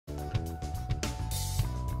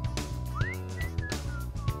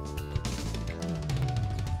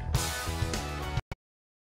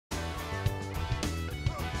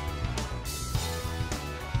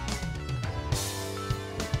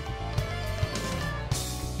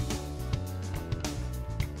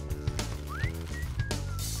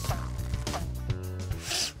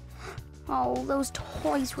Oh, those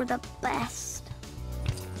toys were the best.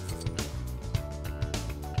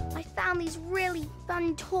 I found these really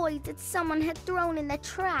fun toys that someone had thrown in the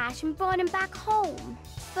trash and brought them back home.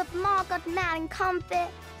 But Ma got mad and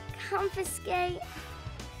confiscate,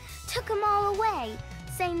 took them all away,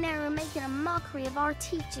 saying they were making a mockery of our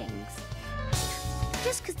teachings.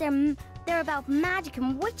 Just because they're about magic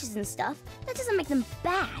and witches and stuff, that doesn't make them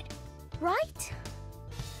bad, right?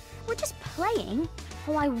 We're just playing.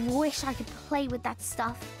 Oh, I wish I could play with that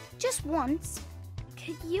stuff. Just once.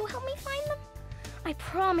 Could you help me find them? I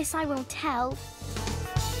promise I won't tell.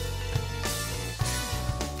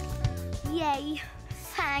 Yay.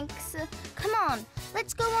 Thanks. Come on,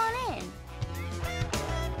 let's go on in.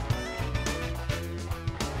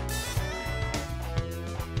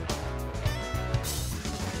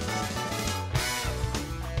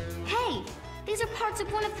 Hey, these are parts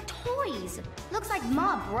of one of the toys. Looks like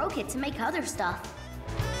Ma broke it to make other stuff.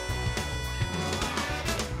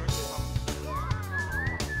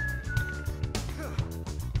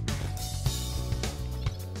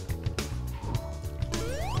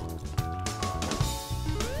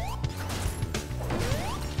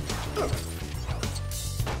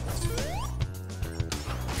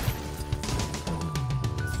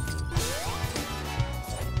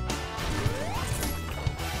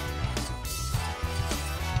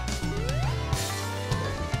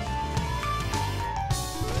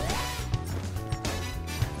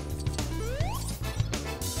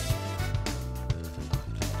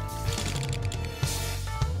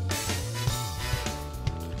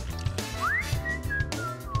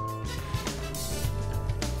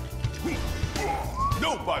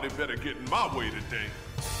 Nobody better get in my way today.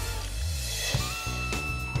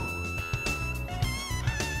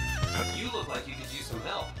 You look like you could use some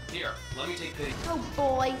help. Here, let me take pity. Oh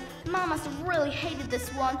boy, Mom must have really hated this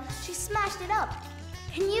one. She smashed it up.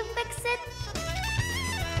 Can you fix it?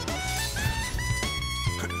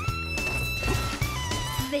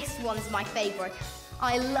 This one's my favorite.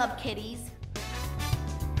 I love kitties.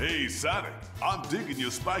 Hey, Sonic, I'm digging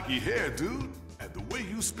your spiky hair, dude. And the way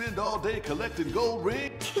you spend all day collecting gold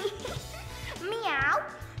rings. Meow,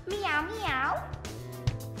 meow, meow.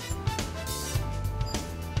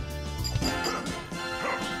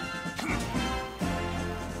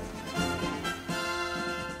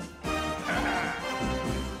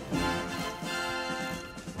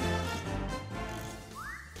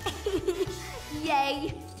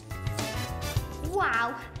 Yay!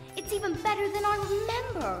 Wow, it's even better than I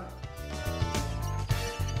remember.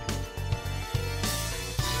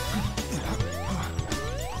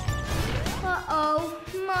 Uh-oh,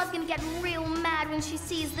 Ma's gonna get real mad when she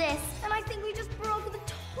sees this. And I think we just broke the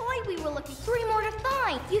toy we were looking for. 3 more to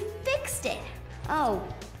find. You fixed it. Oh,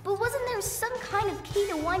 but wasn't there some kind of key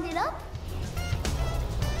to wind it up?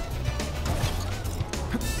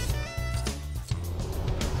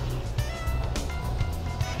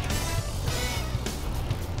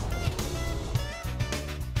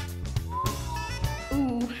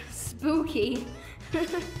 Ooh, spooky.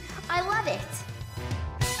 I love it.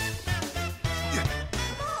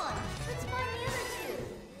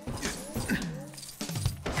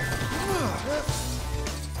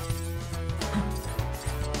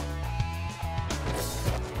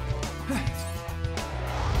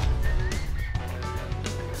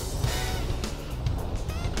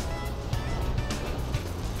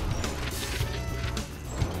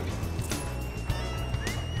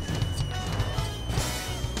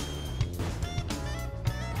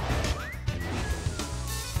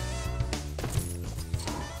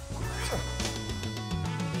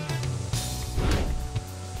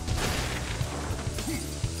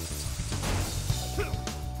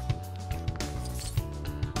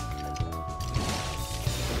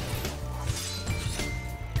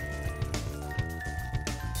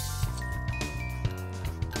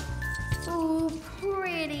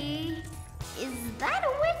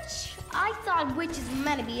 I thought witches were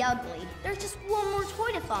meant to be ugly. There's just one more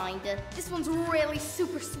toy to find. This one's really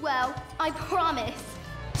super swell. I promise.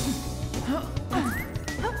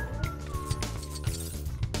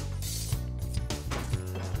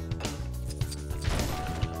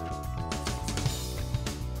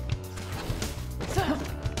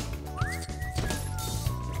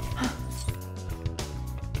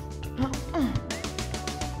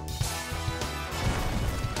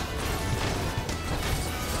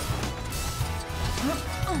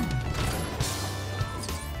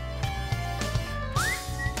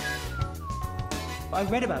 I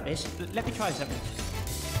read about this. Let me try something.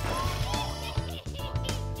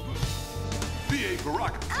 B.A.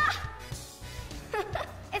 Baraka. Ah!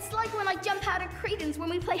 It's like when I jump out of Cretans when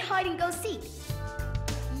we play hide and go seek.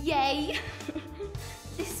 Yay!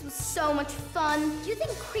 This was so much fun. Do you think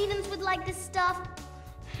Credence would like this stuff?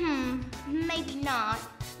 Maybe not.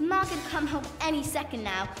 Ma could come home any second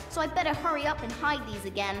now, so I better hurry up and hide these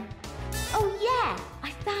again. Oh yeah, I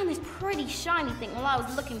found this pretty shiny thing while I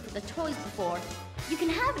was looking for the toys before. You can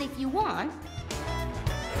have it if you want.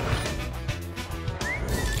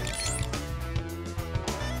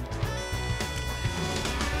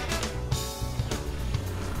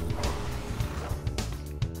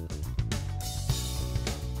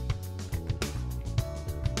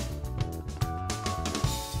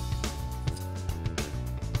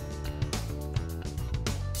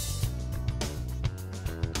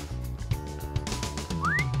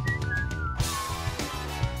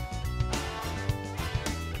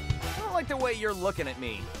 The way you're looking at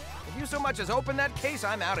me. If you so much as open that case,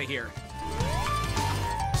 I'm out of here.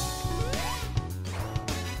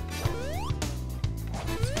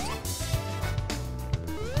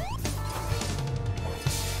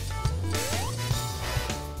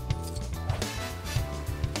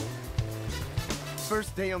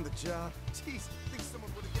 First day on the job. Jeez, I think someone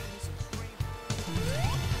would have given me some training.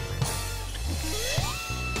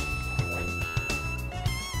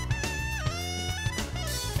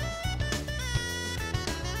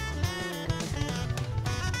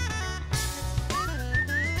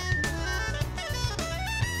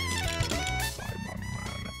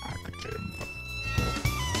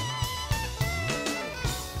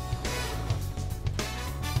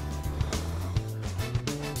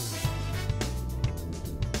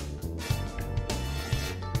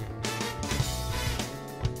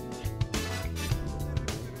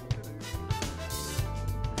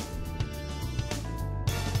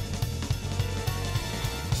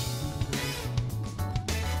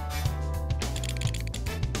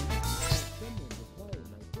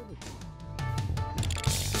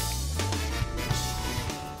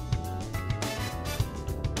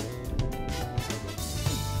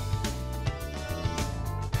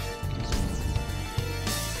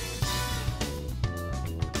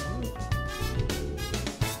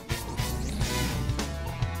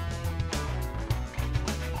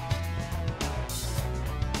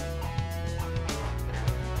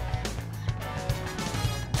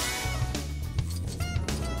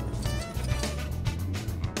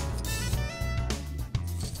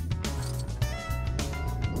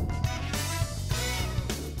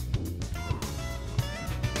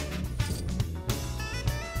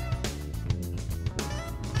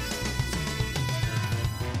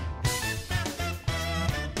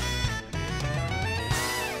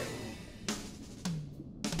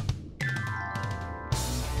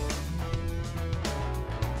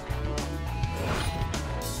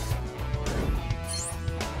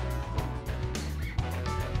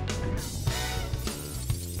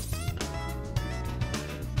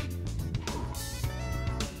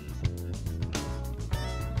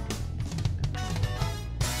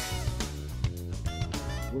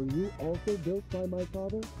 Were you also built by my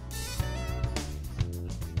father?